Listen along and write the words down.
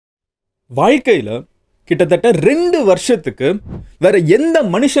வாழ்க்கையில கிட்டத்தட்ட 2 வருஷத்துக்கு வேற எந்த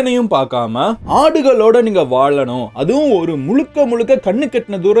மனுஷனையும் பார்க்காம ஆடுகளோட நீங்க வாழணும். அதுவும் ஒரு முழுக்க கண்ணு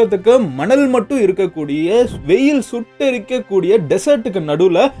கெட்டின தூரத்துக்கு மணல் மட்டும் இருக்கக்கூடிய வெயில் சுட்டு இருக்கக்கூடிய டெசர்ட்டுக்கு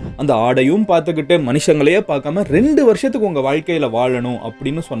நடுவுல அந்த ஆடையும் பார்த்துக்கிட்டு மனுஷங்களையே பார்க்காம 2 வருஷத்துக்கு உங்க வாழ்க்கையில வாழணும்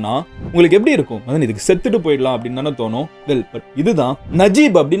அப்படின்னு சொன்னா உங்களுக்கு எப்படி இருக்கும்? அதான் இதுக்கு செத்துட்டு போயிடலாம் அப்படின்னு தானே தோணும். வெல், பட் இதுதான்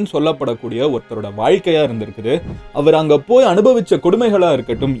நஜீப் அப்படின்னு சொல்லப்படக்கூடிய ஒருத்தரோட வாழ்க்கையா இருந்திருக்குது. அவர் அங்க போய் அனுபவிச்ச கொடுமைகளா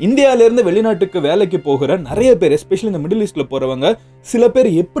இருக்கட்டும், இந்தியால இருந்து வெளிநாட்டுக்கு வேலைக்கு போகிற நிறைய பேர், எஸ்பெஷலி இந்த மிடில் ஈஸ்ட்ல போறவங்க, சில பேர்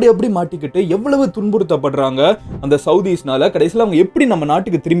எப்படி மாட்டிக்கிட்டு எவ்வளவு துன்புறுத்தப்படுறாங்க அந்த சவுதீஸ்னால, கடைசியில் அவங்க எப்படி நம்ம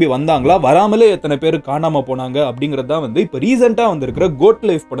நாட்டுக்கு திரும்பி வந்தாங்களா, வராமலே எத்தனை பேர் காணாம போனாங்க அப்படிங்கறத இப்ப ரீசெண்டா வந்திருக்கிற கோட்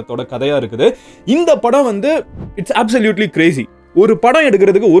லைஃப் படத்தோட கதையா இருக்குது. இந்த படம் இட்ஸ் அப்சல்யூட்லி கிரேசி. ஒரு படம்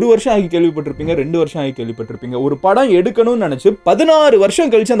எடுக்கிறதுக்கு 1 வருஷம் ஆகி கேள்விப்பட்டிருப்பீங்க, 2 வருஷம் ஆகி கேள்விப்பட்டிருப்பீங்க. ஒரு படம் எடுக்கணும்னு நினைச்சு 16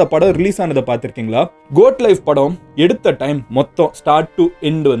 வருஷம் கழிச்சு அந்த படம் ரிலீஸ் ஆனதை பார்த்திருக்கீங்களா? கோட் லைஃப் படம் எடுத்த டைம் மொத்தம் ஸ்டார்ட் டு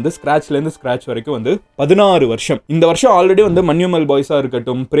எண்ட் ஸ்கிராச்ல இருந்து ஸ்கிராச் வரைக்கும் 16 வருஷம். இந்த வருஷம் ஆல்ரெடி மன்யூமல் பாய்ஸா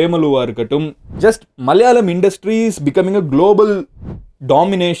இருக்கட்டும், பிரேமலுவா இருக்கட்டும், just Malayalam industries becoming a global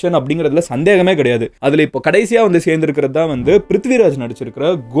domination அப்படிங்கிறதுல சந்தேகமே கிடையாது. அதுல இப்போ கடைசியா சேர்ந்திருக்கிறது தான் பிருத்திவிராஜ் நடிச்சிருக்கிற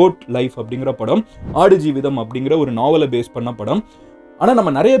கோட் லைஃப் அப்படிங்கிற படம். ஆடுஜீவிதம் அப்படிங்கிற ஒரு நாவலை பேஸ் பண்ண படம். ஆனா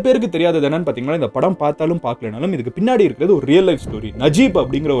நம்ம நிறைய பேருக்கு தெரியாதது என்னன்னு பாத்தீங்கன்னா, இந்த படம் பார்த்தாலும் பார்க்கலனாலும் இதுக்கு பின்னாடி இருக்கிறது ஒரு ரியல் லைஃப் ஸ்டோரி. நஜீப்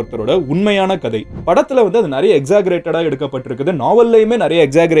அப்படிங்கிற ஒருத்தரோட உண்மையான கதை. படத்துல அது நிறைய எக்ஸாகரேட்டடா எடுக்கப்பட்டிருக்குது. நாவல்லையுமே நிறைய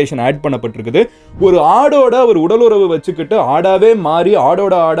எக்ஸாகரேஷன் ஆட் பண்ணப்பட்டிருக்குது. ஒரு ஆடோட ஒரு உடலுறவு வச்சுக்கிட்டு ஆடாவே மாறி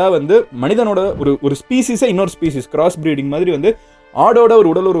ஆடோட ஆடா மனிதனோட ஒரு ஸ்பீசிஸை இன்னொரு ஸ்பீசிஸ் கிராஸ் பிரீடிங் மாதிரி ஆடோட ஒரு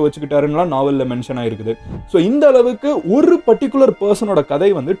உடலுறவு வச்சுக்கிட்டாருன்னா நாவல்ல மென்ஷன் ஆயிருக்குது. ஸோ இந்த அளவுக்கு ஒரு பர்டிகுலர் பர்சனோட கதை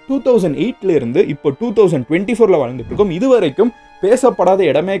 2008ல இருந்து இப்போ 2024ல வாழ்ந்துட்டு இருக்கோம். இது வரைக்கும் பேசப்படாத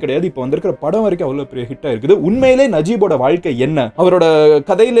இடமே கிடையாது. இப்போ வந்திருக்கிற படம் வரைக்கும் அவ்வளவு பெரிய ஹிட் ஆயிருக்குது. உண்மையிலே நஜீபோட வாழ்க்கை என்ன, அவரோட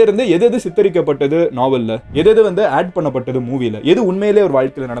கதையில இருந்து எது சித்தரிக்கப்பட்டது நாவல்ல, எது ஆட் பண்ணப்பட்டது மூவில, எது உண்மையிலே ஒரு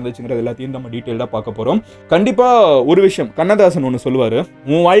வாழ்க்கையில நடந்துச்சுங்கிறது எல்லாத்தையும் நம்ம டீட்டெயிலா பார்க்க போறோம். கண்டிப்பா ஒரு விஷயம், கண்ணதாசன் ஒன்று சொல்லுவாரு,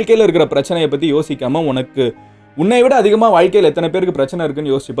 உன் வாழ்க்கையில இருக்கிற பிரச்சனையை பத்தி யோசிக்காம உன்னை விட அதிகமாக வாழ்க்கையில் எத்தனை பேருக்கு பிரச்சனை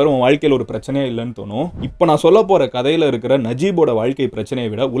இருக்குன்னு யோசிப்பாரு, உன் வாழ்க்கையில் ஒரு பிரச்சனையே இல்லைன்னு தோணும். இப்போ நான் சொல்ல போற கதையில இருக்கிற நஜீபோட வாழ்க்கை பிரச்சனையை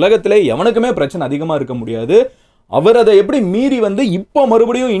விட உலகத்திலே எவனுக்குமே பிரச்சனை அதிகமாக இருக்க முடியாது. அவர் அதை எப்படி மீறி இப்போ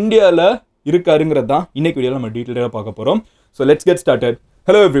மறுபடியும் இந்தியாவில் இருக்காருங்கிறது தான் இன்னைக்கு வீடியோவில் நம்ம டீட்டெயிலாக பார்க்க போகிறோம். So let's get started.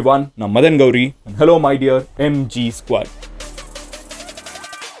 Hello everyone, நான் Madan Gowri. Hello my dear MG squad.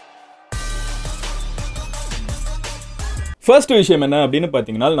 First விஷயம் என்ன அப்படின்னு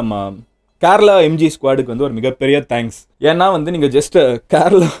பார்த்தீங்கன்னா, நம்ம கேரளா எம்ஜி ஸ்குவாடுக்கு ஒரு மிகப்பெரிய தேங்க்ஸ். ஏன்னா நீங்கள் ஜஸ்ட்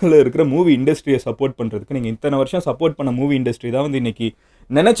கேரளாவில் இருக்கிற மூவி இண்டஸ்ட்ரியை சப்போர்ட் பண்ணுறதுக்கு நீங்கள் இத்தனை வருஷம் சப்போர்ட் பண்ண மூவி இண்டஸ்ட்ரி தான் இன்னைக்கு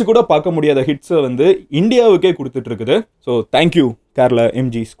நினச்சி கூட பார்க்க முடியாத ஹிட்ஸை இந்தியாவுக்கே கொடுத்துட்டு இருக்குது. So thank you Kerala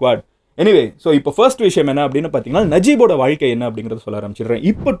MG squad. Anyway, so இப்போ ஃபர்ஸ்ட் விஷயம் என்ன அப்படின்னு பார்த்தீங்கன்னா, நஜீபோட வாழ்க்கை என்ன அப்படிங்கிறத சொல்ல ஆரம்பிச்சிடுறேன்.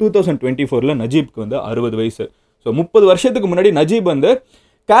 இப்போ 2024ல் நஜீப்க்கு 60 வயசு. ஸோ 30 வருஷத்துக்கு முன்னாடி நஜீப்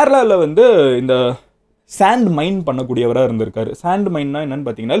கேரளாவில் இந்த சாண்ட் மைன் பண்ணக்கூடியவராக இருந்திருக்காரு. சாண்ட் மைன்னா என்னன்னு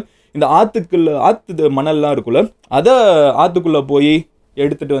பார்த்தீங்கன்னா, இந்த ஆற்று மணல்லாம் இருக்குல்ல, அதை ஆற்றுக்குள்ளே போய்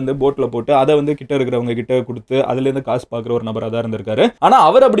எடுத்துட்டு போட்டில் போட்டு அதை கிட்ட இருக்கிறவங்க கிட்ட கொடுத்து அதுலேருந்து காசு பார்க்குற ஒரு நபராக தான் இருந்திருக்காரு. ஆனால்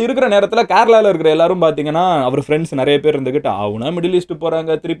அவர் அப்படி இருக்கிற நேரத்தில் கேரளாவில் இருக்கிற எல்லாரும் பார்த்தீங்கன்னா, அவர் ஃப்ரெண்ட்ஸ் நிறைய பேர் இருந்துக்கிட்டு அவனா மிடில் ஈஸ்ட்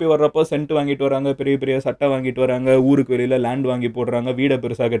போகிறாங்க, திருப்பி வர்றப்போ சென்ட் வாங்கிட்டு வராங்க, பெரிய சட்டை வாங்கிட்டு வராங்க, ஊருக்கு வெளியில் லேண்ட் வாங்கி போடுறாங்க, வீடை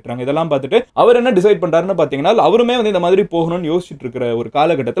பெருசாக கட்டுறாங்க. இதெல்லாம் பார்த்துட்டு அவர் என்ன டிசைட் பண்ணுறாருன்னு பார்த்தீங்கன்னா, அவருமே இந்த மாதிரி போகணும்னு யோசிச்சுட்டு இருக்கிற ஒரு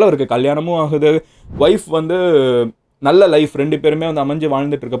காலகட்டத்தில் அவருக்கு கல்யாணமும் ஆகுது. ஒய்ஃப் நல்ல லைஃப், 2 பேருமே அமைஞ்சு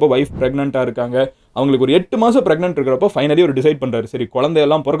வாழ்ந்துட்டு இருக்கப்போ ஒய்ஃப் ப்ரெக்னெண்ட்டாக இருக்காங்க. அவங்களுக்கு ஒரு 8 மாதம் ப்ரெக்னென்ட் இருக்கிறப்போ ஃபைனலி ஒரு டிசைட் பண்ணுறாரு, சரி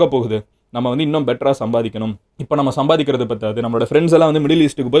குழந்தையெல்லாம் பிறக்க போகுது, நம்ம இன்னும் பெட்டராக சம்பாதிக்கணும். இப்போ நம்ம சம்பாதிக்கிறது பத்தாது, நம்மளோட ஃப்ரெண்ட்ஸ் எல்லாம் மிடில்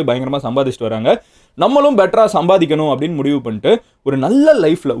ஈஸ்ட்டுக்கு போய் பயங்கரமாக சம்பாதிச்சுட்டு வராங்க, நம்மளும் பெட்டராக சம்பாதிக்கணும் அப்படின்னு முடிவு பண்ணிட்டு ஒரு நல்ல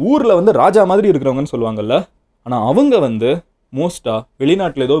லைஃப்பில் ஊரில் ராஜா மாதிரி இருக்கிறவங்கன்னு சொல்லுவாங்கல்ல, ஆனால் அவங்க மோஸ்ட்டாக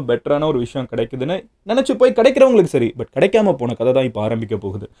வெளிநாட்டில் ஏதோ பெட்டரான ஒரு விஷயம் கிடைக்குதுன்னு நினச்சி போய் கிடைக்கிறவங்களுக்கு சரி, பட் கிடைக்காம போன கதை தான் இப்போ ஆரம்பிக்க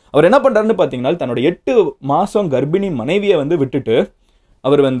போகுது. அவர் என்ன பண்ணுறாருன்னு பார்த்தீங்கன்னா, தன்னோட 8 மாதம் கர்ப்பிணி மனைவியை விட்டுட்டு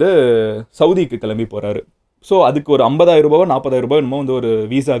அவர் சவுதிக்கு கிளம்பி போகிறாரு. ஸோ அதுக்கு ஒரு 50,000 ரூபாவோ 40,000 ரூபாய் என்னமோ ஒரு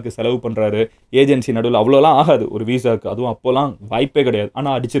வீசாவுக்கு செலவு பண்ணுறாரு. ஏஜென்சி நடுவில் அவ்வளோலாம் ஆகாது ஒரு வீசாவுக்கு, அதுவும் அப்போலாம் வாய்ப்பே கிடையாது.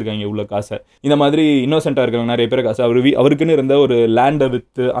 ஆனால் அடிச்சிருக்காங்க இவ்வளோ காசை. இந்த மாதிரி இன்னோசென்ட்டாக இருக்கிறவங்க நிறைய பேர் காசை அவருக்குன்னு இருந்த ஒரு லேண்டை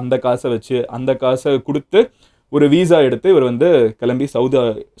விற்று அந்த காசை வச்சு அந்த காசை கொடுத்து ஒரு வீசா எடுத்து இவர் கிளம்பி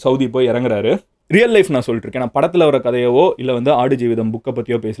சவுதி போய் இறங்குறாரு. ரியல் லைஃப் நான் சொல்லிட்டு இருக்கேன், நான் படத்தில் வர கதையவோ இல்லை ஆடுஜீவிதம் புக்கை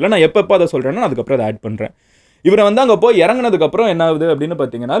பற்றியோ பேசல. நான் எப்போ அதை சொல்கிறேன்னா அதுக்கப்புறம் அதை ஆட் பண்ணுறேன். இவரை அங்கே போய் இறங்கினதுக்கப்புறம் என்ன ஆகுது அப்படின்னு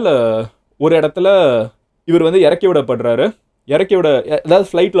பார்த்தீங்கன்னா, ஒரு இடத்துல இவர் இறக்கி விடப்படுறாரு. அதாவது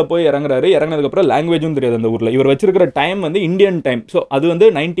ஃப்ளைட்டில் போய் இறங்குறாரு. இறங்கினதுக்கப்புறம் லாங்குவேஜும் தெரியாது அந்த ஊரில். இவர் வச்சிருக்கிற டைம் இந்தியன் டைம். ஸோ அது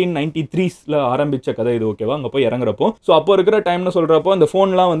 1993ல் ஆரம்பித்த கதை இது, ஓகேவா? அங்கே போய் இறங்குறப்போ ஸோ அப்போ இருக்கிற டைம்னு சொல்கிறப்போ அந்த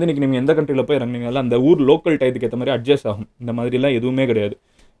ஃபோன்லாம் இன்னைக்கு நீங்கள் எந்த கண்ட்ரியில் போய் இறங்குனீங்களா அந்த ஊர் லோக்கல் டைத்துக்கு ஏற்ற மாதிரி அட்ஜஸ்ட் ஆகும். இந்த மாதிரிலாம் எதுவுமே கிடையாது.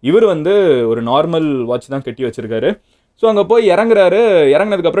 இவர் ஒரு நார்மல் வாட்ச் தான் கட்டி வச்சிருக்காரு. ஸோ அங்கே போய்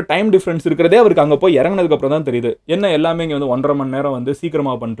இறங்கினதுக்கப்புறம் டைம் டிஃப்ரென்ஸ் இருக்கிறதே அவருக்கு அங்கே போய் இறங்கினதுக்கப்புறம் தான் தெரியுது. என்ன எல்லாமே இங்கே வந்து 1.5 மணி நேரம் வந்து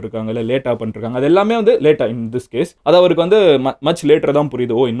சீக்கிரமாக பண்ணிட்டுருக்காங்க, இல்லை லேட்டாக பண்ணிட்டுருக்காங்க. அது எல்லாமே வந்து லேட்டாக இன் திஸ் கேஸ். அது அவருக்கு வந்து மச் லேட்டர் தான்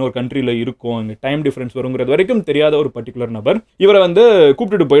புரியுது. இன்னொரு கண்ட்ரியில் இருக்கும், இங்கே டைம் டிஃப்ரென்ஸ் வருங்கிறது வரைக்கும் தெரியாத ஒரு பர்டிகுலர் நபர் இவரை வந்து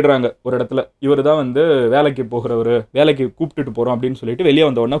கூப்பிட்டுட்டு போயிடுறாங்க ஒரு இடத்துல. இவர் தான் வந்து வேலைக்கு போகிறவர், வேலைக்கு கூப்பிட்டுட்டு போகிறோம் அப்படின்னு சொல்லிட்டு வெளியே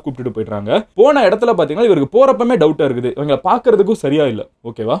வந்த உடனே கூப்பிட்டுட்டு போயிடுறாங்க. போன இடத்துல பார்த்தீங்கன்னா இவருக்கு போகிறப்பமே டவுட்டாக இருக்குது. இவங்களை பார்க்கறதுக்கும் சரியா இல்லை.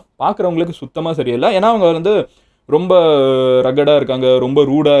 ஓகேவா, பார்க்குறவங்களுக்கு சுத்தமாக சரியில்லை. ஏன்னா அவங்க வந்து ரொம்ப ரகடாக இருக்காங்க, ரொம்ப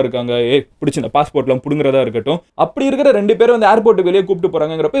ரூடாக இருக்காங்க. பிடிச்சி பாஸ்போர்ட்லாம் பிடுங்குறதா இருக்கட்டும். அப்படி இருக்கிற 2 பேரும் வந்து ஏர்போர்ட்டுக்கு வெளியே கூப்பிட்டு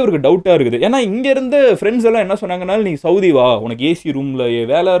போகிறாங்கிறப்ப இவருக்கு டவுட்டாக இருக்குது. ஏன்னா இங்கேருந்து ஃப்ரெண்ட்ஸ் எல்லாம் என்ன சொன்னாங்கனாலும், நீ சவுதி வா, உனக்கு ஏசி ரூமில்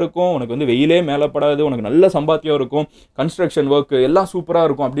வேலை இருக்கும், உனக்கு வந்து வெயிலே மேலப்படாது, உனக்கு நல்ல சம்பாத்தியம் இருக்கும், கன்ஸ்ட்ரக்ஷன் ஒர்க் எல்லாம் சூப்பராக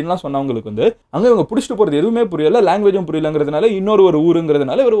இருக்கும் அப்படின்லாம் சொன்னவங்களுக்கு வந்து அங்கே இவங்க பிடிச்சிட்டு போகிறது எதுவுமே புரியல, லாங்குவேஜும் புரியலங்கிறதுனால ஒரு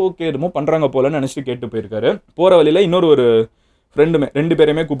ஊருங்கிறதுனால இவர் ஓகே எதுவும் பண்ணுறாங்க போலன்னு நினச்சிட்டு கேட்டு போயிருக்காரு. போகிற வழியில் ஒரு ஃப்ரெண்டுமே 2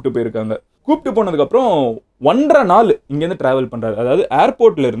 பேரையுமே கூப்பிட்டு போயிருக்காங்க. கூப்பிட்டு போனதுக்கப்புறம் 1.5 நாள் இங்கேருந்து ட்ராவல் பண்ணுறாரு. அதாவது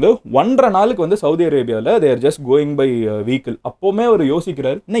ஏர்போர்ட்ல இருந்து 1.5 நாளுக்கு வந்து சவுதி அரேபியாவில் தேர் ஜஸ்ட் கோயிங் பை வெஹிக்கிள். அப்போவுமே அவர்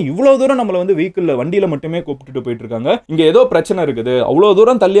யோசிக்கிறார், இன்னும் இவ்வளோ தூரம் நம்மளை வந்து வெஹிக்கிளில் வண்டியில் மட்டுமே கூப்பிட்டுட்டு போயிட்டு இருக்காங்க, இங்கே ஏதோ பிரச்சனை இருக்குது, அவ்வளோ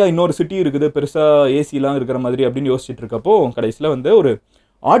தூரம் தள்ளியா இன்னொரு சிட்டி இருக்குது பெருசாக ஏசிலாம் இருக்கிற மாதிரி அப்படின்னு யோசிச்சுட்டு இருக்கப்போ கடைசியில் வந்து ஒரு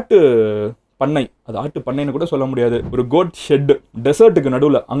ஆட்டு பண்ணை, அது ஆட்டு பண்ணைன்னு கூட சொல்ல முடியாது, ஒரு கோட் ஷெட் டெசர்ட்டுக்கு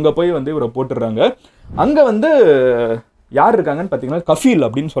நடுவில் அங்கே போய் வந்து இவரை போட்டுடுறாங்க. அங்கே வந்து யார் இருக்காங்கன்னு பார்த்தீங்கன்னா கஃபீல்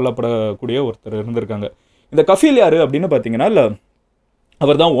அப்படின்னு சொல்லப்படக்கூடிய ஒருத்தர் இருந்திருக்காங்க. இந்த கஃபீல் யார் அப்படின்னு பார்த்தீங்கன்னா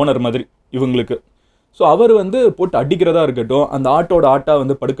அவர் தான் ஓனர் மாதிரி இவங்களுக்கு. ஸோ அவர் வந்து போட்டு அடிக்கிறதா இருக்கட்டும், அந்த ஆட்டா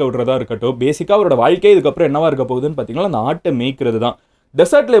வந்து படுக்க விடுறதா இருக்கட்டும், பேசிக்காக அவரோட வாழ்க்கையே இதுக்கப்புறம் என்னவா இருக்க போகுதுன்னு பார்த்தீங்கன்னா அந்த ஆட்டை மேய்க்கிறது தான்.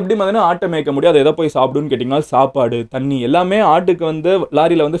 டெசர்ட்டில் எப்படி பார்த்தீங்கன்னா ஆட்டை மேய்க்க முடியாது, எதை போய் சாப்பிடுன்னு கேட்டிங்கன்னா சாப்பாடு தண்ணி எல்லாமே ஆட்டுக்கு வந்து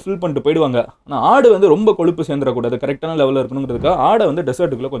லாரியில் வந்து ஃபில் பண்ணிட்டு போயிடுவாங்க. ஆனால் ஆடு வந்து ரொம்ப கொழுப்பு சேர்ந்துடக்கூடாது, கரெக்டான லெவலில் இருக்கணுங்கிறதுக்காக ஆடை வந்து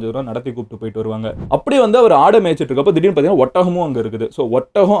டெசர்ட்டுக்குள்ளே கொஞ்சம் தூரம் நடத்தி கூப்பிட்டு போயிட்டு வருவாங்க. அப்படி வந்து அவர் ஆடை மேய்ச்சிட்டு இருக்கப்போ திடீர்னு பார்த்தீங்கன்னா ஒட்டகமும் அங்கே இருக்குது. ஸோ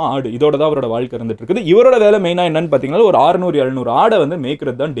ஒட்டகம் ஆடு இதோட தான் அவரோட வாழ்க்கை இருந்துட்டு இருக்குது. இவரோட வேலை மெயினாக என்னன்னு பார்த்தீங்கன்னா ஒரு 600-700 ஆடை வந்து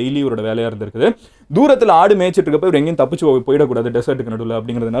மேய்க்கிறது தான் டெய்லி இவரோட வேலையாக இருந்திருக்குது. தூரத்தில் ஆடு மேய்ச்சிட்டு இருக்கப்போ இவர் எங்கேயும் தப்பிச்சு போயிடக்கூடாது டெசர்ட்டுக்கு நடுவில்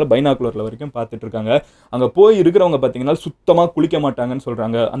அப்படிங்கிறதுனால பைனாக்குலரில் வரைக்கும் பார்த்துட்டு இருக்காங்க. அங்கே போய் இருக்கிறவங்க பார்த்தீங்கன்னா சுத்தமாக குளிக்க மாட்டாங்கன்னு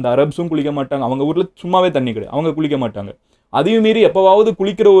சொல்கிறாங்க. அந்த அரப்ஸும் குளிக்க மாட்டாங்க, அவங்க ஊரில் சும்மாவே தண்ணி கிடையாது, அவங்க குளிக்க மாட்டாங்க. அதையும் மீறி எப்போவாவது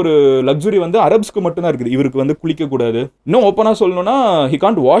குளிக்கிற ஒரு லக்ஸுரி வந்து அரப்ஸ்க்கு மட்டும்தான் இருக்குது, இவருக்கு வந்து குளிக்கக்கூடாது. இன்னும் ஓப்பனாக சொல்லணும்னா he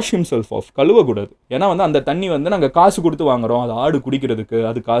can't wash himself of, கழுவக்கூடாது. ஏன்னா வந்து அந்த தண்ணி வந்து நாங்கள் காசு கொடுத்து வாங்குறோம், அது ஆடு குடிக்கிறதுக்கு,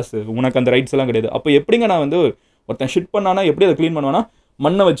 அது காசு, உனக்கு அந்த ரைட்ஸ் எல்லாம் கிடையாது. அப்போ எப்படிங்க நான் வந்து ஒருத்தன் ஷிட் பண்ணானா எப்படி அதை க்ளீன் பண்ணுவானா,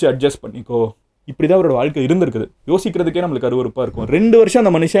 மண்ணை வச்சு அட்ஜஸ்ட் பண்ணிக்கோ. இப்படி தான் அவரோட வாழ்க்கை இருந்திருக்குது. யோசிக்கிறதுக்கே நம்மளுக்கு அருவருப்பாக இருக்கும். 2 வருஷம்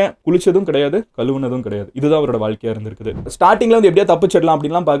அந்த மனுஷன் குளிச்சதும் கிடையாது, கழுவுனதும் கிடையாது. இதுதான் அவரோட வாழ்க்கையாக இருந்திருக்குது. ஸ்டார்டிங்கில் வந்து எப்படியா தப்பிச்சிடலாம்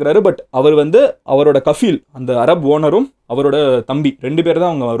அப்படின்லாம் பார்க்குறாரு. பட் அவர் வந்து அவரோட கஃபீல், அந்த அரப் ஓனரும் அவரோட தம்பி 2 பேர்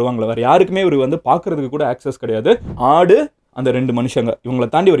தான் அவங்க வருவாங்களே, வேறு யாருக்குமே இவர் வந்து பார்க்கறதுக்கு கூட ஆக்சஸ் கிடையாது. ஆடு அந்த 2 மனுஷங்க, இவங்களை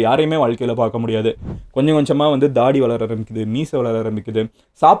தாண்டி ஒரு யாரையுமே வாழ்க்கையில் பார்க்க முடியாது. கொஞ்சம் கொஞ்சமாக வந்து தாடி வளர ஆரம்பிக்குது, மீசை வளர ஆரம்பிக்குது.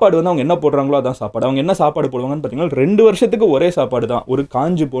 சாப்பாடு வந்து அவங்க என்ன போடுறாங்களோ அதான் சாப்பாடு. அவங்க என்ன சாப்பாடு போடுவாங்கன்னு பார்த்தீங்கன்னா 2 வருஷத்துக்கு ஒரே சாப்பாடு தான், ஒரு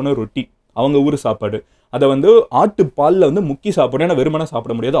காஞ்சு போன ரொட்டி, அவங்க ஊர் சாப்பாடு. அதை வந்து ஆட்டு பாலில் வந்து முக்கி சாப்பிடும். ஏன்னா வெறுமனை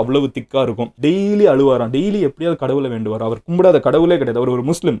சாப்பிட முடியாது, அவ்வளவு திக்காக இருக்கும். டெய்லி அழுவாராம், டெய்லி எப்படியாவது கடவுளை வேண்டுவார். அவர் கும்பிடாத கடவுளே கிடையாது. அவர் ஒரு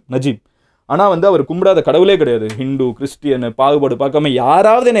முஸ்லீம் நஜீப், ஆனால் வந்து அவர் கும்பிடாத கடவுளே கிடையாது. ஹிந்து கிறிஸ்டியன் பாகுபாடு பார்க்காம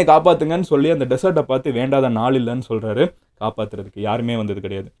யாராவது என்னை காப்பாற்றுங்கன்னு சொல்லி அந்த டெசர்ட்டை பார்த்து வேண்டாத நாள் இல்லைன்னு சொல்கிறாரு. காப்பாற்றுறதுக்கு யாருமே வந்தது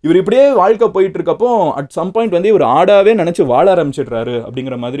கிடையாது. இவர் இப்படியே வாழ்க்கை போயிட்டு இருக்கப்போ அட் சம் பாயிண்ட் வந்து இவர் ஆடாவே நினச்சி வாழ ஆரம்பிச்சிடுறாரு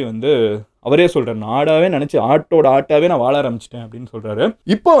அப்படிங்கிற மாதிரி வந்து அவரே சொல்கிறார். நான் ஆடாவே நினச்சி ஆட்டாவே நான் வாழ ஆரம்பிச்சிட்டேன் அப்படின்னு சொல்கிறாரு.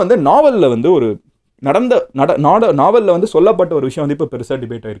 இப்போ வந்து நாவலில் வந்து ஒரு நாவலில் வந்து சொல்லப்பட்ட ஒரு விஷயம் வந்து இப்போ பெருசாக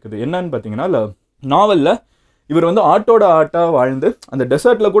டிபேட் ஆகிருக்குது. என்னன்னு பார்த்தீங்கன்னா நாவலில் இவர் வந்து ஆட்டா வாழ்ந்து அந்த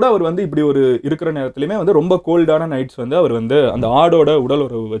டெசர்ட்டில் கூட அவர் வந்து இப்படி ஒரு இருக்கிற நேரத்துலையுமே வந்து ரொம்ப கோல்டான நைட்ஸ் வந்து அவர் வந்து அந்த ஆடோட உடல்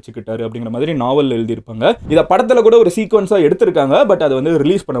உறவு வச்சுக்கிட்டாரு அப்படிங்கிற மாதிரி நாவல் எழுதியிருப்பாங்க. இதை படத்தில் கூட ஒரு சீக்வன்ஸாக எடுத்திருக்காங்க. பட் அதை வந்து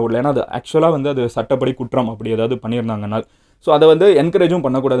ரிலீஸ் பண்ண விடல, ஏன்னா அது ஆக்சுவலாக வந்து அது சட்டப்படி குற்றம் அப்படி ஏதாவது பண்ணியிருந்தாங்கன்னா. ஸோ அதை வந்து என்கரேஜும்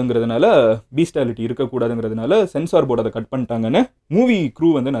பண்ணக்கூடாதுங்கிறதுனால, பீஸ்டாலிட்டி இருக்கக்கூடாதுங்கிறதுனால சென்சார் போர்டு அதை கட் பண்ணிட்டாங்கன்னு மூவி க்ரூ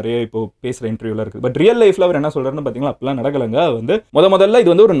வந்து நிறைய இப்போ பேசுகிற இன்டர்வியூவில் இருக்குது. பட் ரியல் லைஃப்பில் அவர் என்ன சொல்கிறாருன்னு பார்த்தீங்கன்னா அப்படிலாம் நடக்கலைங்க. வந்து முதல்ல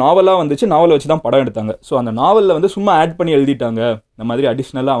இது வந்து ஒரு நாவலாக வந்துச்சு, நாவலை வச்சு தான் படம் எடுத்தாங்க. ஸோ அந்த நாவலில் வந்து சும்மா ஆட் பண்ணி எழுதிட்டாங்க, இந்த மாதிரி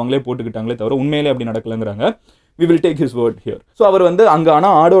அடிஷ்னலாக அவங்களே போட்டுக்கிட்டாங்களே தவிர உண்மையிலே அப்படி நடக்கலைங்கிறாங்க. we will take his word here. So அவர் வந்து அங்கே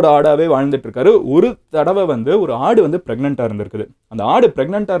ஆனால் ஆடாவே வாழ்ந்துட்டு இருக்காரு. ஒரு தடவை வந்து ஒரு ஆடு வந்து ப்ரெக்னெண்ட்டாக இருந்திருக்குது. அந்த ஆடு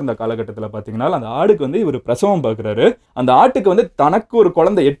ப்ரெக்னெண்ட்டாக இருந்த காலகட்டத்தில் பார்த்தீங்கன்னா அந்த ஆடுக்கு வந்து இவர் பிரசவம் பார்க்குறாரு. அந்த ஆட்டுக்கு வந்து தனக்கு ஒரு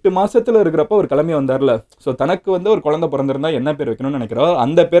குழந்தை 8 மாசத்துல இருக்கிறப்ப ஒரு கிளம்பி வந்தார்ல, ஸோ தனக்கு வந்து ஒரு குழந்தை பிறந்திருந்தா என்ன பேர் வைக்கணும்னு நினைக்கிறாரோ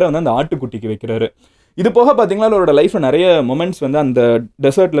அந்த பேரை வந்து அந்த ஆட்டுக்குட்டிக்கு வைக்கிறாரு. இது போக பார்த்தீங்கன்னா அவரோட லைஃப்பில் நிறைய மொமெண்ட்ஸ் வந்து அந்த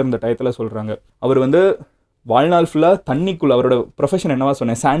டெசர்ட்டில் இருந்த டயத்தில் சொல்கிறாங்க. அவர் வந்து வாழ்நாள் ஃபுல்லாக தண்ணிக்குள்ளே, அவரோட ப்ரொஃபஷன் என்னவா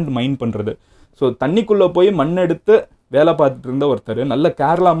சொன்னேன், சாண்ட் மைன் பண்ணுறது. ஸோ தண்ணிக்குள்ளே போய் மண் எடுத்து வேலை பார்த்துட்டு இருந்த ஒருத்தர், நல்ல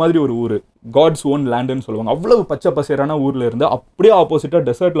கேரளா மாதிரி ஒரு ஊர், காட்ஸ் ஓன் லேண்டுன்னு சொல்லுவாங்க, அவ்வளவு பச்சை பசேரான ஊரில் இருந்து அப்படியே ஆப்போசிட்டாக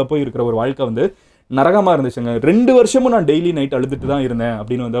டெசர்ட்டில் போய் இருக்கிற ஒரு வாழ்க்கை வந்து நரகமாக இருந்துச்சுங்க. 2 வருஷமும் நான் டெய்லி நைட் அழுதுட்டு தான் இருந்தேன்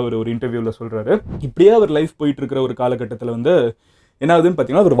அப்படின்னு வந்து அவர் ஒரு இன்டர்வியூவில் சொல்கிறாரு. இப்படியே அவர் லைஃப் போயிட்டு இருக்கிற ஒரு காலகட்டத்தில் வந்து என்ன ஆகுதுன்னு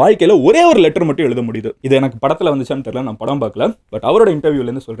பார்த்தீங்கன்னா, அவர் வாழ்க்கையில் ஒரே ஒரு லெட்டர் மட்டும் எழுத முடியுது. இது எனக்கு படத்தில் வந்துச்சான்னு தெரியல, நான் படம் பார்க்கல. பட் அவரோட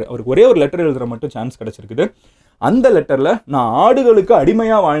இன்டர்வியூலேருந்து சொல்கிறேன், அவருக்கு ஒரே ஒரு லெட்டர் எழுதுற மட்டும் சான்ஸ் கிடச்சிருக்குது. அந்த லெட்டரில் நான் ஆடுகளுக்கு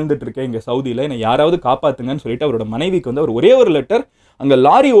அடிமையாக வாழ்ந்துட்டு இருக்கேன் இங்கே சவுதியில், என்னை யாராவது காப்பாற்றுங்கன்னு சொல்லிட்டு அவரோட மனைவிக்கு வந்து அவர் ஒரே ஒரு லெட்டர் அங்கே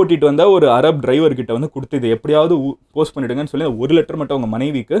லாரி ஓட்டிட்டு வந்த ஒரு அரப் டிரைவர்கிட்ட வந்து கொடுத்து இதை எப்படியாவது போஸ்ட் பண்ணிடுங்கன்னு சொல்லி ஒரு லெட்டர் மட்டும் அவங்க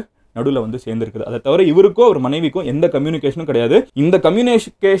மனைவிக்கு நடுவில் வந்து சேர்ந்துருக்குது. அதை தவிர இவருக்கும் அவர் மனைவிக்கும் எந்த கம்யூனிகேஷனும் கிடையாது. இந்த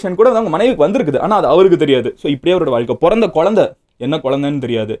கம்யூனிகேஷன் கூட அவங்க மனைவிக்கு வந்திருக்குது, ஆனால் அது அவருக்கு தெரியாது. ஸோ இப்படியே அவரோட வாழ்க்கை, பிறந்த குழந்தை என்ன குழந்தைன்னு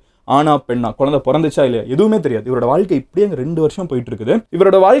தெரியாது, ஆனா பெண்ணா குழந்தை பிறந்துச்சா இல்லையா எதுவுமே தெரியாது. இவரோட வாழ்க்கை இப்படியே 2 வருஷம் போயிட்டு இருக்குது.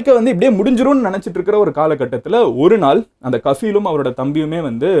 இவரோட வாழ்க்கை வந்து இப்படியே முடிஞ்சிரும்னு நினைச்சிட்டு இருக்கிற ஒரு காலகட்டத்தில் ஒரு நாள் அந்த கஃபீலும் அவரோட தம்பியுமே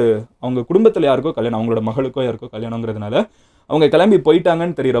வந்து அவங்க குடும்பத்தில் யாருக்கோ கல்யாணம், அவங்களோட மகளுக்கோ யாருக்கோ கல்யாணங்கிறதுனால அவங்க கிளம்பி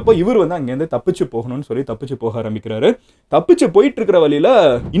போயிட்டாங்கன்னு தெரியறப்போ இவர் வந்து அங்கேருந்து தப்பிச்சு போகணும்னு சொல்லி தப்பிச்சு போக ஆரம்பிக்கிறாரு. தப்பிச்சு போயிட்டு இருக்கிற வழியில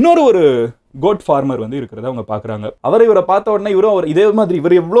இன்னொரு ஒரு கோட் ஃபார்மர் வந்து இருக்கிறத அவங்க பார்க்குறாங்க. இவரை பார்த்த உடனே இவரும் அவர் இதே மாதிரி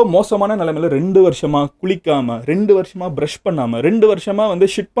இவர் எவ்வளோ மோசமான நிலைமையில 2 வருஷமா குளிக்காம, 2 வருஷமா ப்ரஷ் பண்ணாம, 2 வருஷமா வந்து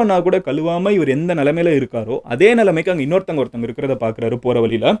ஷிட் பண்ணா கூட கழுவாம இவர் எந்த நிலைமையில இருக்காரோ அதே நிலைமைக்கு அங்கே ஒருத்தங்க இருக்கிறத பார்க்குறாரு போற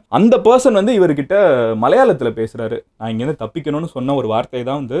வழியில. அந்த பர்சன் வந்து இவர்கிட்ட மலையாளத்தில் பேசுறாரு. நான் இங்கேருந்து தப்பிக்கணும்னு சொன்ன ஒரு வார்த்தை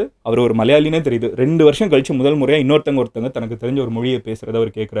தான் வந்து அவர் ஒரு மலையாளினே தெரியுது. 2 வருஷம் கழிச்சு முதல் முறையாக ஒருத்தங்க தனக்கு தெரிஞ்ச ஒரு மொழியை பேசுறத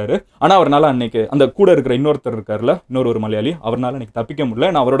அவர் கேட்கிறாரு. ஆனால் அவரால் அன்னைக்கு அந்த கூட இருக்கிற இன்னொருத்தர் இருக்காருல, இன்னொரு மலையாளி, அவரால் அன்னைக்கு தப்பிக்க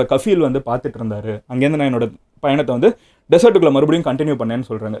முடியல. நான் அவரோட கஃபீல் வந்து பார்த்துட்டு இருந்தாரு. அங்கேருந்து நான் என்னோட பயணத்தை வந்து டெசர்ட்டுக்குள்ள மறுபடியும் கண்டினியூ பண்ணேன்னு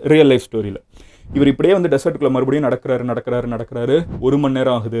சொல்றாங்க ரியல் லைஃப் ஸ்டோரியில். இவர் இப்படியே வந்து டெசர்ட்டுக்குள்ள மறுபடியும் நடக்கிறாரு. 1 மணி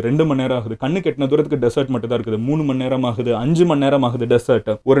நேரம் ஆகுது, 2 மணி நேரம் ஆகுது, கண்ணு கெட்டின தூரத்துக்கு டெசர்ட் மட்டும் தான் இருக்குது. 3 மணி நேரம் ஆகுது, 5 மணி நேரம் ஆகுது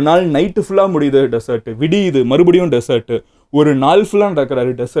டெசர்ட். ஒரு நாள் நைட்டு ஃபுல்லாக முடியுது டெசர்ட், விடியுது மறுபடியும் டெசர்ட். ஒரு நாள் ஃபுல்லாக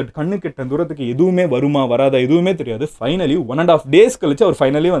நடக்கிறாரு டெசர்ட். கண்ணு கெட்டின தூரத்துக்கு எதுவுமே வருமா வராதா எதுவுமே தெரியாது. ஃபைனலி 1.5 days கழிச்சு அவர்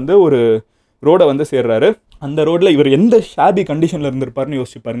ஃபைனலி வந்து ஒரு ரோடை வந்து சேர்றாரு. அந்த ரோட்டில் இவர் எந்த ஷாபி கண்டிஷனில் இருந்திருப்பாருன்னு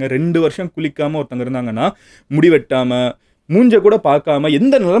யோசிச்சு பாருங்க. 2 வருஷம் குளிக்காமல் ஒருத்தங்க இருந்தாங்கன்னா, முடி வெட்டாமல், மூஞ்ச கூட பார்க்காம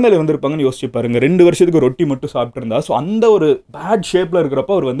எந்த நிலைமையில இருந்திருப்பாங்கன்னு யோசிச்சு பாருங்க. 2 வருஷத்துக்கு ரொட்டி மட்டும் சாப்பிட்டு இருந்தா. ஸோ அந்த ஒரு பேட் ஷேப்பில்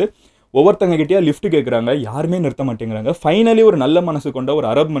இருக்கிறப்ப அவர் வந்து ஒவ்வொருத்தங்க கிட்டேயா லிஃப்ட் கேட்குறாங்க, யாருமே நிறுத்த மாட்டேங்கிறாங்க. ஃபைனலி ஒரு நல்ல மனசு கொண்ட ஒரு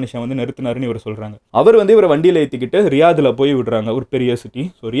அரப் மனுஷன் வந்து நிறுத்தினாருன்னு இவர் சொல்கிறாங்க. அவர் வந்து இவரை வண்டியில் ஏற்றிக்கிட்டு ரியாதில் போய் விடுறாங்க, ஒரு பெரிய சிட்டி.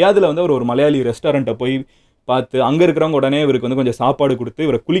 ஸோ ரியாதில் வந்து அவர் ஒரு மலையாளி ரெஸ்டாரண்ட்டை போய் பார்த்து அங்கே இருக்கிறவங்க உடனே இவருக்கு வந்து கொஞ்சம் சாப்பாடு கொடுத்து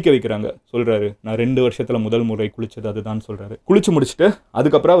இவரை குளிக்க வைக்கிறாங்க. சொல்கிறாரு, நான் 2 வருஷத்தில் முதல் முறை குளிச்சது அதுதான் சொல்கிறாரு. குளிச்சு முடிச்சுட்டு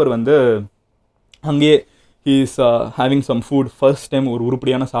அதுக்கப்புறம் அவர் வந்து அங்கேயே he is having some food. First time ஒரு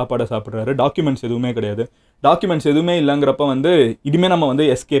உருப்படியான சாப்பாடை சாப்பிட்றாரு. டாக்குமெண்ட்ஸ் எதுவுமே கிடையாது. டாக்குமெண்ட்ஸ் எதுவுமே இல்லைங்கிறப்ப வந்து இனிமேல் நம்ம வந்து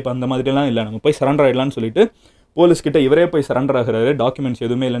எஸ்கேப் அந்த மாதிரிலாம் இல்லை, நம்ம போய் சரண்டர் ஆகிடலான்னு சொல்லிட்டு போலீஸ்கிட்ட இவரே போய் சரண்டர் ஆகிறாரு. டாக்குமெண்ட்ஸ்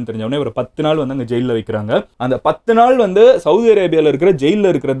எதுவுமே இல்லைன்னு தெரிஞ்சவொடனே ஒரு 10 நாள் வந்து அங்கே ஜெயிலில் வைக்கிறாங்க. அந்த 10 நாள் வந்து சவுதி அரேபியாவில் இருக்கிற ஜெயிலில்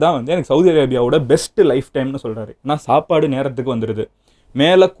இருக்கிறது தான் வந்து எனக்கு சவுதி அரேபியாவோட பெஸ்ட் லைஃப் டைம்னு சொல்கிறாரு. ஏன்னா சாப்பாடு நேரத்துக்கு வந்துடுது,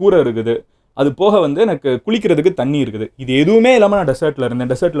 மேலே கூரை இருக்குது, அது போக வந்து எனக்கு குளிக்கிறதுக்கு தண்ணி இருக்குது. இது எதுவுமே இல்லாமல் நான் டெசர்ட்டில்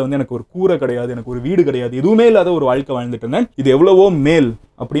இருந்தேன். டெசர்ட்டில் வந்து எனக்கு ஒரு கூரை கிடையாது, எனக்கு ஒரு வீடு கிடையாது, எதுவுமே இல்லாத ஒரு வாழ்க்கை வாழ்ந்துட்டு இருந்தேன். இது எவ்வளவோ மேல்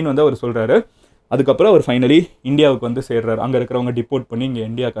அப்படின்னு வந்து அவர் சொல்கிறாரு. அதுக்கப்புறம் அவர் ஃபைனலி இந்தியாவுக்கு வந்து சேர்றாரு. அங்கே இருக்கிறவங்க டிப்போர்ட் பண்ணி இங்கே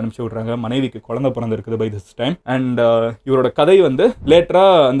இந்தியாவுக்கு அனுப்பிச்சி விட்றாங்க. மனைவிக்கு குழந்தை பிறந்திருக்குது பை திஸ் டைம். அண்ட் இவரோட கதை வந்து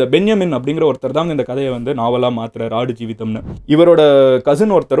லேட்டராக அந்த பென்யமின் அப்படிங்கிற ஒருத்தர் தான் இந்த கதையை வந்து நாவலாக மாற்றுறாரு, ஆடுஜீவிதம்னு. இவரோட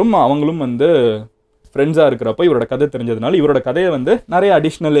கசின் ஒருத்தரும் அவங்களும் வந்து ஃப்ரெண்ட்ஸாக இருக்கிறப்ப இவரோட கதை தெரிஞ்சதுனால இவரோட கதையை வந்து நிறைய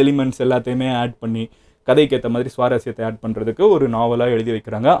அடிஷ்னல் எலிமெண்ட்ஸ் எல்லாத்தையுமே ஆட் பண்ணி கதைக்கு ஏற்ற மாதிரி சுவாரஸ்யத்தை ஆட் பண்ணுறதுக்கு ஒரு நாவலாக எழுதி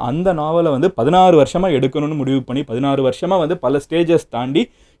வைக்கிறாங்க. அந்த நாவலை வந்து 16 வருஷமாக எடுக்கணும்னு முடிவு பண்ணி 16 வருஷமாக வந்து பல ஸ்டேஜஸ் தாண்டி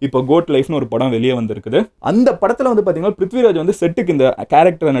இப்போ கோட் லைஃப்னு ஒரு படம் வெளியே வந்திருக்குது. அந்த படத்தில் வந்து பார்த்தீங்கன்னா பிருத்விராஜ் வந்து செட்டுக்கு இந்த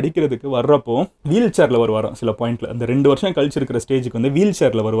கேரக்டரை நடிக்கிறதுக்கு வர்றப்போ வீல் சேரில் வருவாராம். சில பாயிண்ட்ல அந்த 2 வருஷம் கழிச்சு இருக்கிற ஸ்டேஜுக்கு வந்து வீல்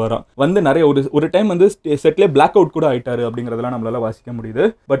சேரில் வருவாராம். வந்து நிறைய ஒரு டைம் வந்து செட்லேயே பிளாக் அவுட் கூட ஆயிட்டாரு அப்படிங்கிறதெல்லாம் நம்மளால வாசிக்க முடியுது.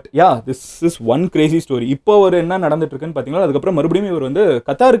 But yeah, this is one Crazy story. இப்போ ஒரு என்ன நடந்துட்டு இருக்குன்னு பார்த்தீங்கன்னா, அதுக்கப்புறம் மறுபடியும் இவர் வந்து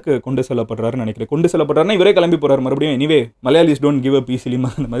கத்தாருக்கு கொண்டு செல்லப்படுறாருன்னு நினைக்கிறேன். கொண்டு செல்லப்படுறாருன்னா இவரே கிளம்பி போறாரு மறுபடியும். Anyway Malayalis don't give up easily,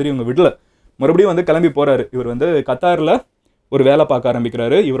 அந்த மாதிரி இவங்க விடல, மறுபடியும் வந்து கிளம்பி போறாரு. இவர் வந்து கத்தாரில் ஒரு வேலை பார்க்க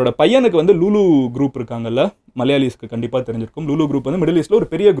ஆரம்பிக்கிறாரு. இவரோட பையனுக்கு வந்து லூலு குரூப் இருக்காங்கல்ல, மலையாளிஸ்க்கு கண்டிப்பாக தெரிஞ்சிருக்கும். லூலு குரூப் வந்து மிடில் ஈஸ்டில் ஒரு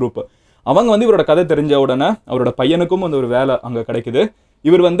பெரிய குரூப். அவங்க வந்து இவரோட கதை தெரிஞ்ச உடனே அவரோட பையனுக்கும் வந்து ஒரு வேலை அங்கே கிடைக்குது.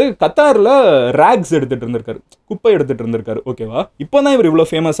 இவர் வந்து கத்தாரில் ரேக்ஸ் எடுத்துகிட்டு இருந்திருக்காரு, குப்பை எடுத்துகிட்டு இருந்திருக்காரு. ஓகேவா, இப்போ தான் இவர் இவ்வளோ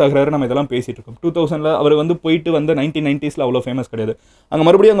ஃபேமஸ் ஆகிறாரு. நம்ம இதெல்லாம் பேசிகிட்டு இருக்கோம். 2000 அவர் வந்து போயிட்டு வந்து 1990s அவ்வளோ ஃபேமஸ் கிடையாது. அங்கே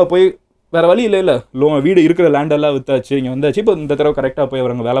மறுபடியும் அங்கே போய் வேறு வழி இல்லை, வீடு இருக்கிற லேண்டெல்லாம் வித்தாச்சு, இங்கே வந்தாச்சு. இப்போ இந்த தடவை கரெக்டாக போய்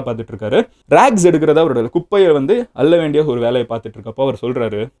அவர் அங்கே வேலை பார்த்துட்டு இருக்காரு. ரேக்ஸ் எடுக்கிறதா அவரோட குப்பையை வந்து அள்ள வேண்டிய ஒரு வேலையை பார்த்துட்டு இருக்கப்போ அவர்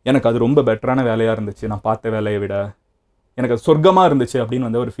சொல்கிறாரு, எனக்கு அது ரொம்ப பெட்டரான வேலையாக இருந்துச்சு, நான் பார்த்த வேலையை விட எனக்கு அது சொர்க்கமாக இருந்துச்சு அப்படின்னு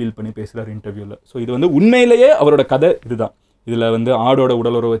வந்து அவர் ஃபீல் பண்ணி பேசுகிறார் இன்டர்வியூவில். ஸோ இது வந்து உண்மையிலேயே அவரோட கதை இதுதான். இதில் வந்து ஆடோட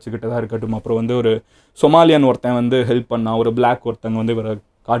உடலுறவு வச்சுக்கிட்டதாக இருக்கட்டும், அப்புறம் வந்து ஒரு சொமாலியன் ஒருத்தன் வந்து ஹெல்ப் பண்ணா, ஒரு பிளாக் ஒருத்தங்க வந்து இவரை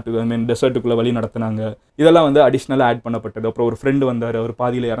காட்டு ஐ மீன் டெசர்ட்டுக்குள்ளே வழி நடத்தினாங்க. இதெல்லாம் வந்து அடிஷ்னலாக ஆட் பண்ணப்பட்டது. அப்புறம் ஒரு ஃப்ரெண்டு வந்தார், அவர்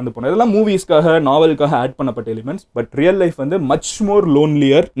பாதியில் இறந்து போனார். இதெல்லாம் மூவிஸ்க்காக நாவலுக்காக ஆட் பண்ணப்பட்ட எலிமெண்ட்ஸ். பட் ரியல் லைஃப் வந்து மச் மோர்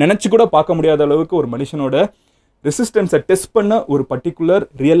லோன்லியர். நினச்சி கூட பார்க்க முடியாத அளவுக்கு ஒரு மனுஷனோட ரெசிஸ்டன்ஸை டெஸ்ட் பண்ண ஒரு பர்டிகுலர்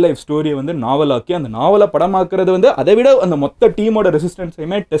ரியல் லைஃப் ஸ்டோரியை வந்து நாவலாக்கி அந்த நாவலை படமாக்குறது வந்து அதை விட அந்த மொத்த டீமோட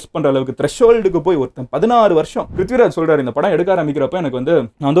ரெசிஸ்டன்ஸையுமே டெஸ்ட் பண்ணுற அளவுக்கு த்ரெஷோல்டுக்கு போய் ஒருத்தன் 16 வருஷம். பிருத்திவிராஜ் சொல்கிறார், இந்த படம் எடுக்க ஆரம்பிக்கிறப்ப எனக்கு வந்து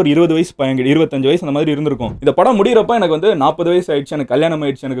நான் வந்து ஒரு 20 வயசு பையன், 25 வயசு அந்த மாதிரி இருந்திருக்கும். இந்த படம் முடிகிறப்ப எனக்கு வந்து 40 வயசு ஆயிடுச்சு, எனக்கு கல்யாணம்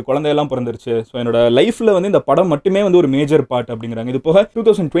ஆயிடுச்சு, எனக்கு குழந்தையெல்லாம் பிறந்துருச்சு. ஸோ என்னோட லைஃப்பில் வந்து இந்த படம் மட்டுமே வந்து ஒரு மேஜர் பார்ட் அப்படிங்கிறாங்க. இது போக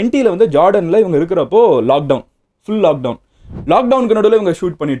 2020 வந்து ஜார்டனில் இவங்க இருக்கிறப்போ லாக்டவுன், ஃபுல் லாக்டவுனுக்கு நடுவில் இவங்க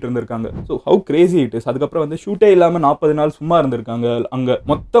ஷூட் பண்ணிட்டு இருந்திருக்காங்க. So how Crazy it is. அதுக்கப்புறம் வந்து ஷூட்டே இல்லாமல் 40 நாள் சும்மா இருந்திருக்காங்க. அங்கே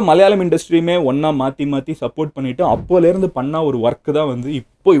மொத்த மலையாளம் இண்டஸ்ட்ரியுமே ஒன்றா மாற்றி சப்போர்ட் பண்ணிட்டு அப்போலேருந்து பண்ண ஒரு ஒர்க்கு தான் வந்து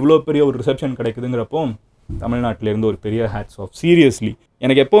இப்போ இவ்வளோ பெரிய ஒரு ரிசப்ஷன் கிடைக்குதுங்கிறப்போ தமிழ்நாட்டிலேருந்து ஒரு பெரிய ஹேட்ஸ் ஆஃப். சீரியஸ்லி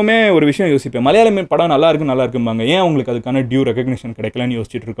எனக்கு எப்போவுமே ஒரு விஷயம் யோசிப்பேன், மலையாளம் படம் நல்லா இருக்கும்பாங்க, ஏன் அவங்களுக்கு அதுக்கான டியூ ரெகக்னிஷன் கிடைக்கலன்னு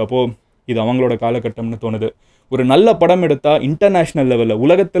யோசிச்சுட்டு இருக்கப்போ இது அவங்களோட காலகட்டம்னு தோணுது. ஒரு நல்ல படம் எடுத்தால் இன்டர்நேஷ்னல் லெவலில்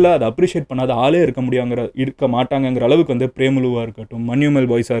உலகத்தில் அதை அப்ரிஷியேட் பண்ணாத ஆளே இருக்க மாட்டாங்கங்கிற அளவுக்கு வந்து பிரேமலுவாக இருக்கட்டும், மன்யூமல்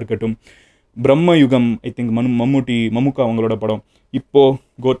பாய்ஸாக இருக்கட்டும், பிரம்ம யுகம், ஐ திங்க் மம்முக்கா அவங்களோட படம், இப்போது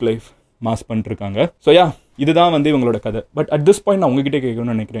கோட் லைஃப் மாஸ் பண்ணிட்டுருக்காங்க. ஸோ இதுதான் வந்து இவங்களோட கதை. பட் அட் திஸ் பாயிண்ட் நான் உங்ககிட்ட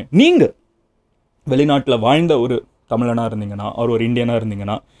கேட்கணும்னு நினைக்கிறேன், நீங்கள் வெளிநாட்டில் வாழ்ந்த ஒரு தமிழனாக இருந்தீங்கன்னா, ஒரு இந்தியனாக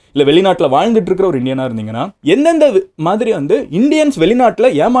இருந்தீங்கன்னா, இல்லை வெளிநாட்டில் வாழ்ந்துட்டு இருக்கிற ஒரு இந்தியனாக இருந்தீங்கன்னா, எந்தெந்த மாதிரி வந்து இந்தியன்ஸ் வெளிநாட்டில்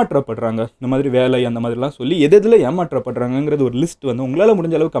ஏமாற்றப்படுறாங்க, இந்த மாதிரி வேலை அந்த மாதிரிலாம் சொல்லி எதில் ஏமாற்றப்படுறாங்கிறது ஒரு லிஸ்ட் வந்து உங்களால்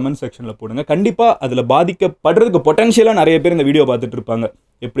முடிஞ்ச அளவு கமெண்ட் செக்ஷனில் போடுங்க. கண்டிப்பாக அதில் பாதிக்கப்படுறதுக்கு பொட்டன்ஷியலாக நிறைய பேர் இந்த வீடியோ பார்த்துட்டு இருப்பாங்க,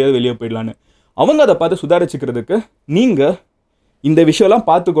 எப்படியாவது வெளியே போயிடலான்னு. அவங்க அதை பார்த்து சுதாரிச்சுக்கிறதுக்கு நீங்கள் இந்த விஷயம்லாம்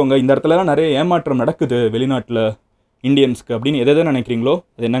பார்த்துக்கோங்க, இந்த இடத்துலலாம் நிறைய ஏமாற்றம் நடக்குது வெளிநாட்டில் இந்தியன்ஸ்க்கு அப்படின்னு எதை நினைக்கிறீங்களோ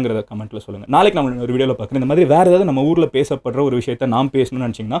அது என்னங்கிறத கமெண்ட்டில் சொல்லுங்கள். நாளைக்கு நம்ம ஒரு வீடியோவில் பார்க்குறேன். இந்த மாதிரி வேறு ஏதாவது நம்ம ஊரில் பேசப்படுற ஒரு விஷயத்தை நாம் பேசணும்னு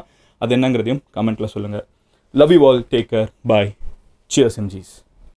நினச்சிங்கன்னா அது என்னங்கிறதையும் கமெண்ட்டில் சொல்லுங்கள். Love you all, take care, bye, cheers எம்ஜிஸ்.